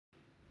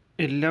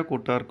എല്ലാ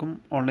കൂട്ടുകാർക്കും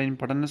ഓൺലൈൻ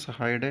പഠന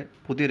സഹായിയുടെ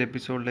പുതിയൊരു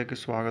എപ്പിസോഡിലേക്ക്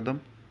സ്വാഗതം.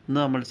 ഇന്ന്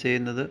നമ്മൾ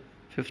ചെയ്യുന്നത്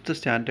 5th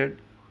സ്റ്റാൻഡേർഡ്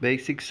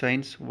ബേസിക്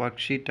സയൻസ്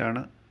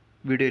വർക്ക്ഷീറ്റാണ്.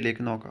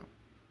 വീഡിയോയിലേക്ക് നോക്കാം.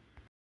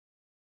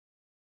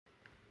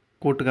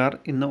 കൂട്ടുകാർ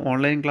ഇന്ന്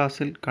ഓൺലൈൻ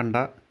ക്ലാസ്സിൽ കണ്ട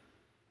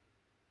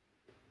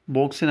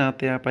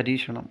ബോക്സിനകത്തെ ആ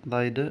പരീക്ഷണം,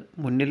 അതായത്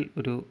മുന്നിൽ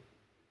ഒരു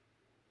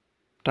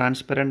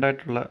ട്രാൻസ്പെറൻ്റ്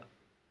ആയിട്ടുള്ള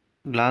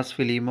ഗ്ലാസ്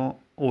ഫിലിമോ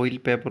ഓയിൽ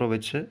പേപ്പറോ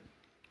വെച്ച്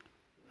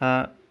ആ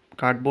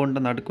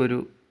കാർഡ്ബോർഡിൻ്റെ നടുക്കൊരു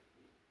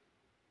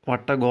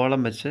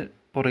വട്ടഗോളം വെച്ച്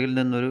പുറകിൽ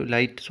നിന്നൊരു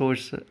ലൈറ്റ്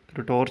സോഴ്സ്,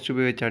 ഒരു ടോർച്ച്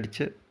ഉപയോഗിച്ച്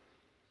അടിച്ച്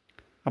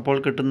അപ്പോൾ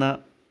കിട്ടുന്ന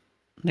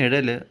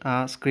നിഴൽ ആ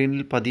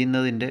സ്ക്രീനിൽ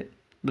പതിയുന്നതിൻ്റെ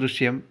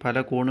ദൃശ്യം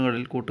പല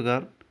കോണുകളിൽ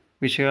കൂട്ടുകാർ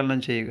വിശകലനം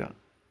ചെയ്യുക.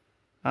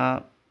 ആ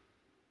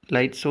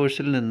ലൈറ്റ്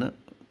സോഴ്സിൽ നിന്ന്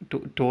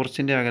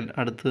ടോർച്ചിൻ്റെ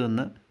അടുത്ത്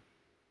നിന്ന്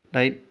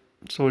ലൈറ്റ്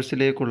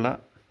സോഴ്സിലേക്കുള്ള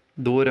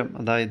ദൂരം,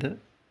 അതായത്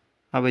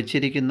ആ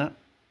വെച്ചിരിക്കുന്ന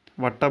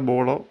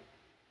വട്ടബോളോ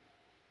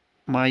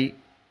മായി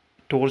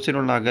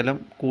ടോർച്ചിലുള്ള അകലം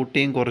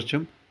കൂട്ടിയും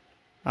കുറച്ചും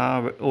ആ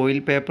ഓയിൽ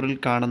പേപ്പറിൽ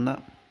കാണുന്ന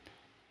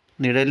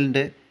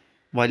നിഴലിൻ്റെ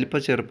വലിപ്പ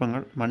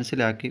ചെറുപ്പങ്ങൾ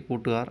മനസ്സിലാക്കി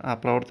കൂട്ടുകാർ ആ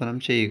പ്രവർത്തനം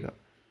ചെയ്യുക.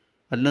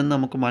 അതിൽ നിന്ന്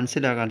നമുക്ക്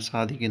മനസ്സിലാക്കാൻ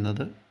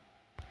സാധിക്കുന്നത്,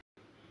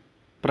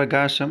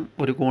 പ്രകാശം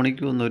ഒരു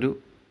കോണിക്ക് നിന്നൊരു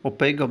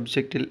ഒപ്പൈക്ക്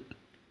ഒബ്ജക്റ്റിൽ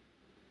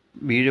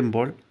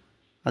വീഴുമ്പോൾ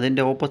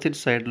അതിൻ്റെ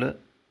ഓപ്പോസിറ്റ് സൈഡിൽ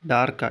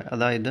ഡാർക്കായി,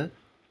 അതായത്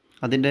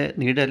അതിൻ്റെ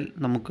നിഴൽ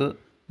നമുക്ക്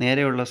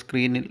നേരെയുള്ള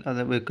സ്ക്രീനിൽ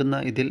അത് വെക്കുന്ന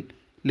ഇതിൽ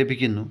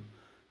ലഭിക്കുന്നു.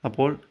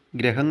 അപ്പോൾ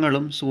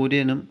ഗ്രഹങ്ങളും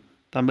സൂര്യനും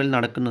തമ്മിൽ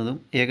നടക്കുന്നതും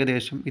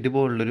ഏകദേശം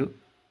ഇതുപോലുള്ളൊരു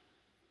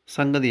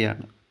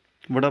സംഗതിയാണ്.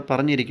 ഇവിടെ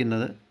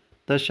പറഞ്ഞിരിക്കുന്നത്,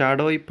 the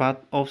ഷാഡോയി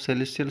path of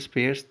celestial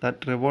spares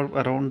that revolve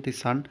around the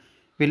sun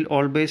will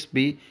always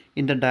be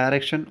in the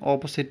direction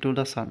opposite to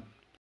the sun.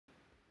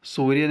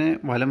 സൂര്യനെ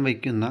വലം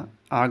വയ്ക്കുന്ന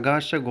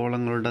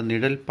ആകാശഗോളങ്ങളുടെ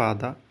നിഴൽ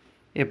പാത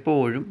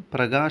എപ്പോഴും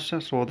പ്രകാശ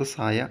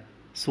സ്രോതസ്സായ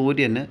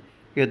സൂര്യന്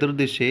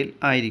എതിർദിശയിൽ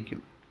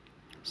ആയിരിക്കും.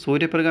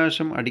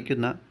 സൂര്യപ്രകാശം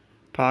അടിക്കുന്ന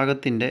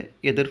ഭാഗത്തിൻ്റെ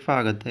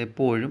എതിർഭാഗത്ത്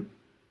എപ്പോഴും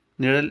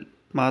നിഴൽ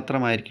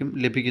മാത്രമായിരിക്കും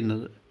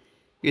ലഭിക്കുന്നത്.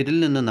 ഇതിൽ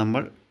നിന്ന്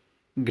നമ്മൾ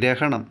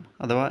ഗ്രഹണം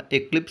അഥവാ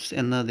എക്ലിപ്സ്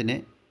എന്നതിനെ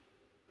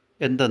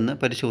എന്തെന്ന്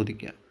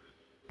പരിശോധിക്കാം.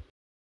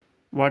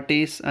 What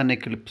is an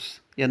Eclipse?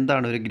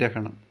 എന്താണ് ഒരു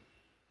ഗ്രഹണം?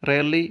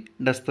 Rarely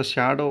does the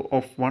shadow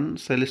of one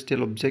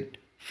celestial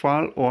object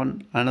fall on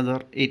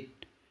another,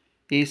 it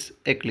is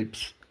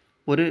Eclipse.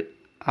 ഒരു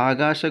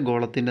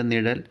ആകാശഗോളത്തിൻ്റെ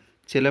നിഴൽ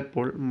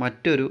ചിലപ്പോൾ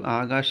മറ്റൊരു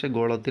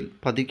ആകാശഗോളത്തിൽ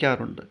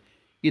പതിക്കാറുണ്ട്.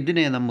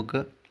 ഇതിനെ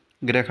നമുക്ക്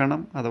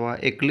ഗ്രഹണം അഥവാ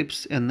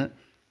എക്ലിപ്സ് എന്ന്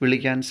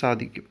വിളിക്കാൻ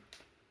സാധിക്കും.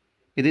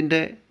 ഇതിൻ്റെ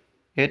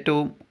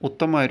ഏറ്റവും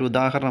ഉത്തമമായൊരു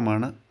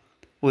ഉദാഹരണമാണ്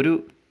ഒരു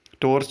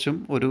ടോർച്ചും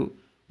ഒരു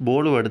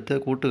ബോളും എടുത്ത്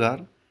കൂട്ടുകാർ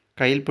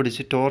കയ്യിൽ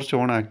പിടിച്ച് ടോർച്ച്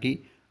ഓണാക്കി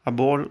ആ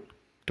ബോൾ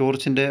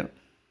ടോർച്ചിൻ്റെ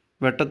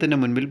വെട്ടത്തിന്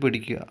മുൻപിൽ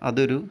പിടിക്കുക.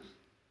 അതൊരു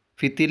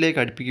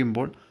ഭിത്തിയിലേക്ക്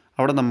അടുപ്പിക്കുമ്പോൾ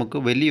അവിടെ നമുക്ക്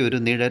വലിയൊരു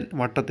നിഴൽ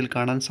വട്ടത്തിൽ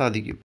കാണാൻ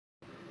സാധിക്കും.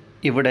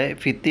 ഇവിടെ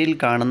ഭിത്തിയിൽ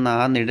കാണുന്ന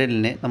ആ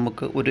നിഴലിനെ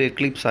നമുക്ക് ഒരു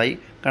എക്ലിപ്സായി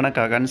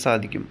കണക്കാക്കാൻ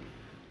സാധിക്കും.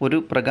 ഒരു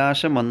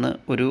പ്രകാശം വന്ന്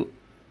ഒരു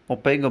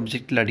ഒപ്പൈക്ക്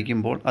ഒബ്ജക്റ്റിൽ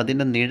അടിക്കുമ്പോൾ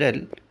അതിൻ്റെ നിഴൽ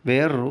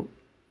വേറൊരു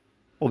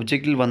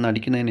ഒബ്ജക്റ്റിൽ വന്ന്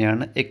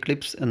അടിക്കുന്നതിനെയാണ്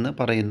എക്ലിപ്സ് എന്ന്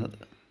പറയുന്നത്.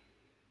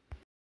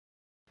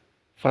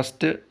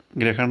 First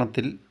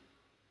ഗ്രഹണത്തിൽ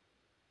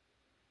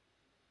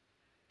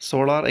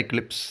solar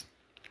Eclipse.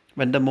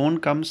 When the moon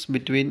comes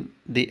between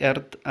the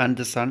earth and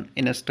the son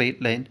in A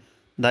straight line,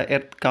 the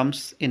earth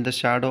comes in the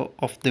shadow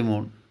of the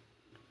moon.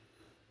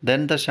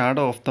 Then the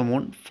shadow of the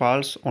moon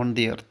false on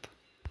the earth.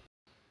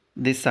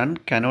 The sun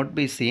cannot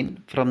be seen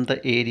from the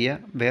area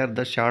where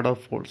the shadow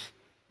falls.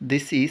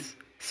 This is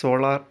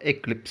solar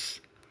eclipse.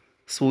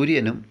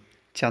 സൂര്യനും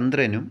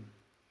ചന്ദ്രനും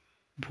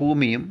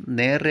ഭൂമിയും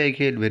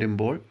നേർരേഖയിൽ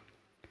വരുമ്പോൾ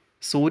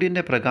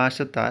സൂര്യൻ്റെ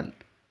പ്രകാശത്താൽ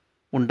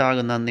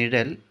ഉണ്ടാകുന്ന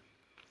നിഴൽ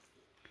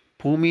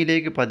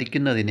ഭൂമിയിലേക്ക്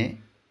പതിക്കുന്നതിനെ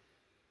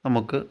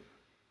നമുക്ക്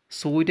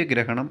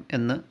സൂര്യഗ്രഹണം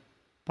എന്ന്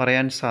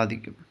പറയാൻ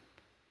സാധിക്കും.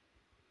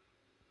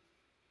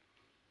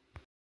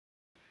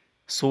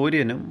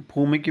 സൂര്യനും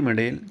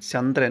ഭൂമിക്കുമിടയിൽ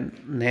ചന്ദ്രൻ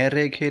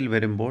നേർരേഖയിൽ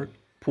വരുമ്പോൾ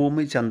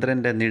ഭൂമി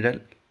ചന്ദ്രൻ്റെ നിഴൽ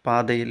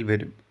പാതയിൽ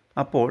വരും.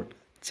 അപ്പോൾ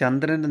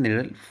ചന്ദ്രൻ്റെ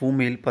നിഴൽ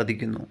ഭൂമിയിൽ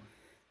പതിക്കുന്നു.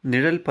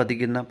 നിഴൽ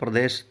പതിക്കുന്ന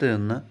പ്രദേശത്ത്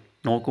നിന്ന്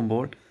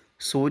നോക്കുമ്പോൾ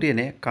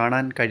സൂര്യനെ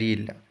കാണാൻ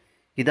കഴിയില്ല.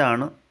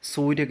 ഇതാണ്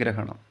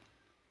സൂര്യഗ്രഹണം.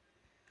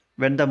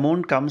 When the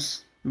moon comes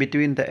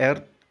between the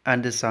earth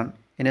and the son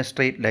in A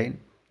straight line,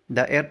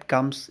 the earth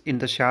comes in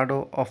the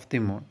shadow of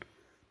the moon.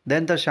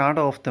 Then the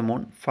shadow of the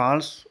moon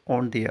false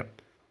on the earth.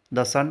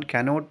 The sun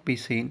cannot be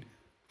seen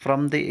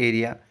from the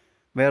area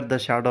where the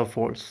shadow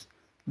falls.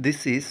 This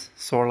is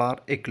solar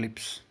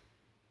eclipse.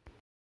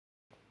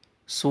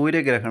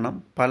 സൂര്യഗ്രഹണം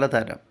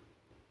പലതരം.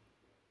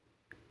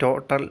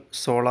 Total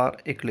solar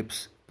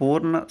Eclipse,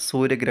 പൂർണ്ണ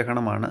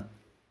സൂര്യഗ്രഹണമാണ്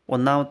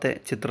ഒന്നാമത്തെ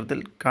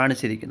ചിത്രത്തിൽ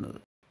കാണിച്ചിരിക്കുന്നത്.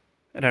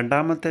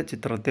 രണ്ടാമത്തെ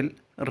ചിത്രത്തിൽ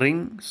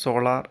ring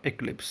solar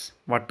Eclipse,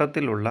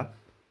 വട്ടത്തിലുള്ള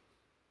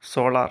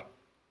solar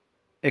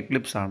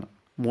Eclipse ആണ്.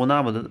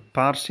 മൂന്നാമത്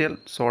പാർഷ്യൽ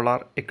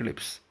സോളാർ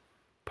എക്ലിപ്സ്,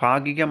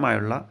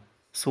 ഭാഗികമായുള്ള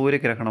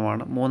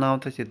സൂര്യഗ്രഹണമാണ്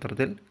മൂന്നാമത്തെ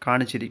ചിത്രത്തിൽ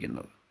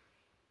കാണിച്ചിരിക്കുന്നത്.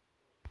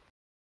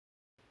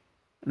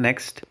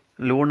 Next,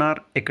 lunar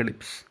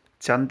Eclipse,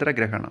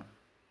 ചന്ദ്രഗ്രഹണം.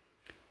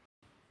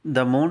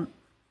 The moon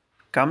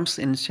comes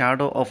in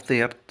shadow of the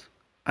earth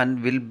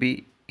and will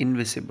be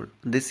invisible.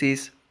 This is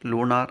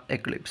lunar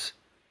eclipse.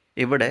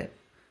 ഇവിടെ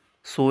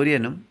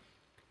സൂര്യനും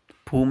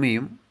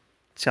ഭൂമിയും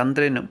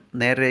ചന്ദ്രനും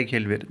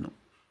നേർരേഖയിൽ വരുന്നു.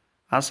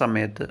 ആ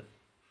സമയത്ത്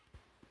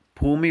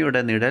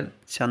ഭൂമിയുടെ നിഴൽ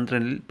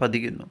ചന്ദ്രനിൽ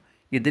പതിക്കുന്നു.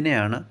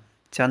 ഇതിനെയാണ്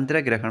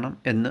ചന്ദ്രഗ്രഹണം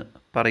എന്ന്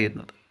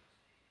പറയുന്നത്.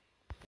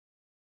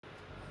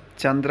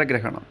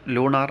 ചന്ദ്രഗ്രഹണം,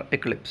 ലൂണാർ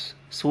എക്ലിപ്സ്.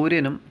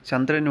 സൂര്യനും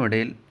ചന്ദ്രനും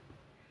ഇടയിൽ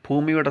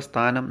ഭൂമിയുടെ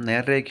സ്ഥാനം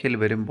നേർരേഖയിൽ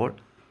വരുമ്പോൾ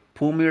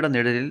ഭൂമിയുടെ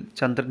നിഴലിൽ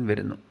ചന്ദ്രൻ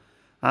വരുന്നു.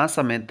 ആ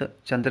സമയത്ത്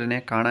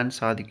ചന്ദ്രനെ കാണാൻ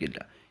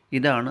സാധിക്കില്ല.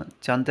 ഇതാണ്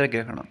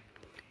ചന്ദ്രഗ്രഹണം.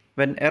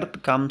 When Earth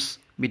comes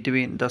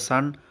between the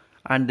sun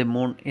and the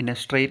moon in a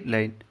straight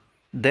line,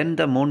 then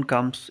the moon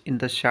comes in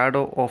the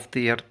shadow of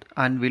the earth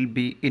and will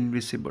be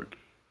invisible.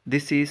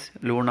 This is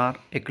lunar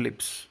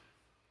eclipse.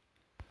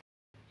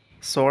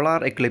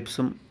 Solar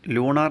എക്ലിപ്സും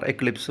lunar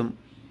എക്ലിപ്സും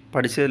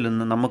പഠിച്ചതിൽ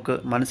നിന്ന് നമുക്ക്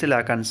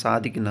മനസ്സിലാക്കാൻ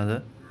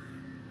സാധിക്കുന്നത്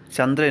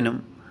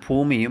ചന്ദ്രനും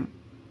ഭൂമിയും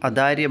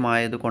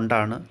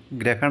അതാര്യമായതുകൊണ്ടാണ്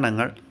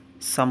ഗ്രഹണങ്ങൾ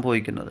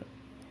സംഭവിക്കുന്നത്.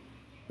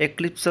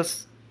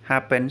 Eclipses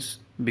happens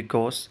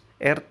because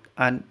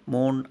earth and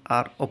moon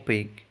R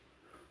opaque.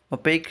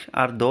 Opaque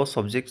are those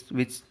objects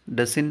which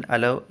doesn't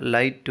allow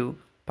light to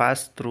pass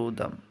through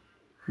them.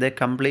 They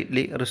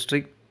completely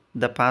restrict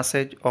the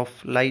passage of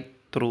light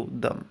through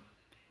them.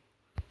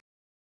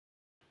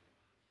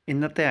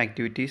 ഇന്നത്തെ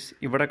activities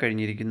ഇവിടെ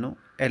കഴിഞ്ഞിരിക്കുന്നു.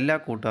 എല്ലാ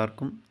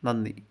കൂട്ടുകാർക്കും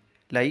നന്ദി.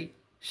 Like,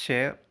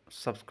 share,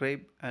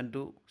 subscribe and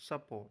do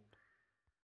support.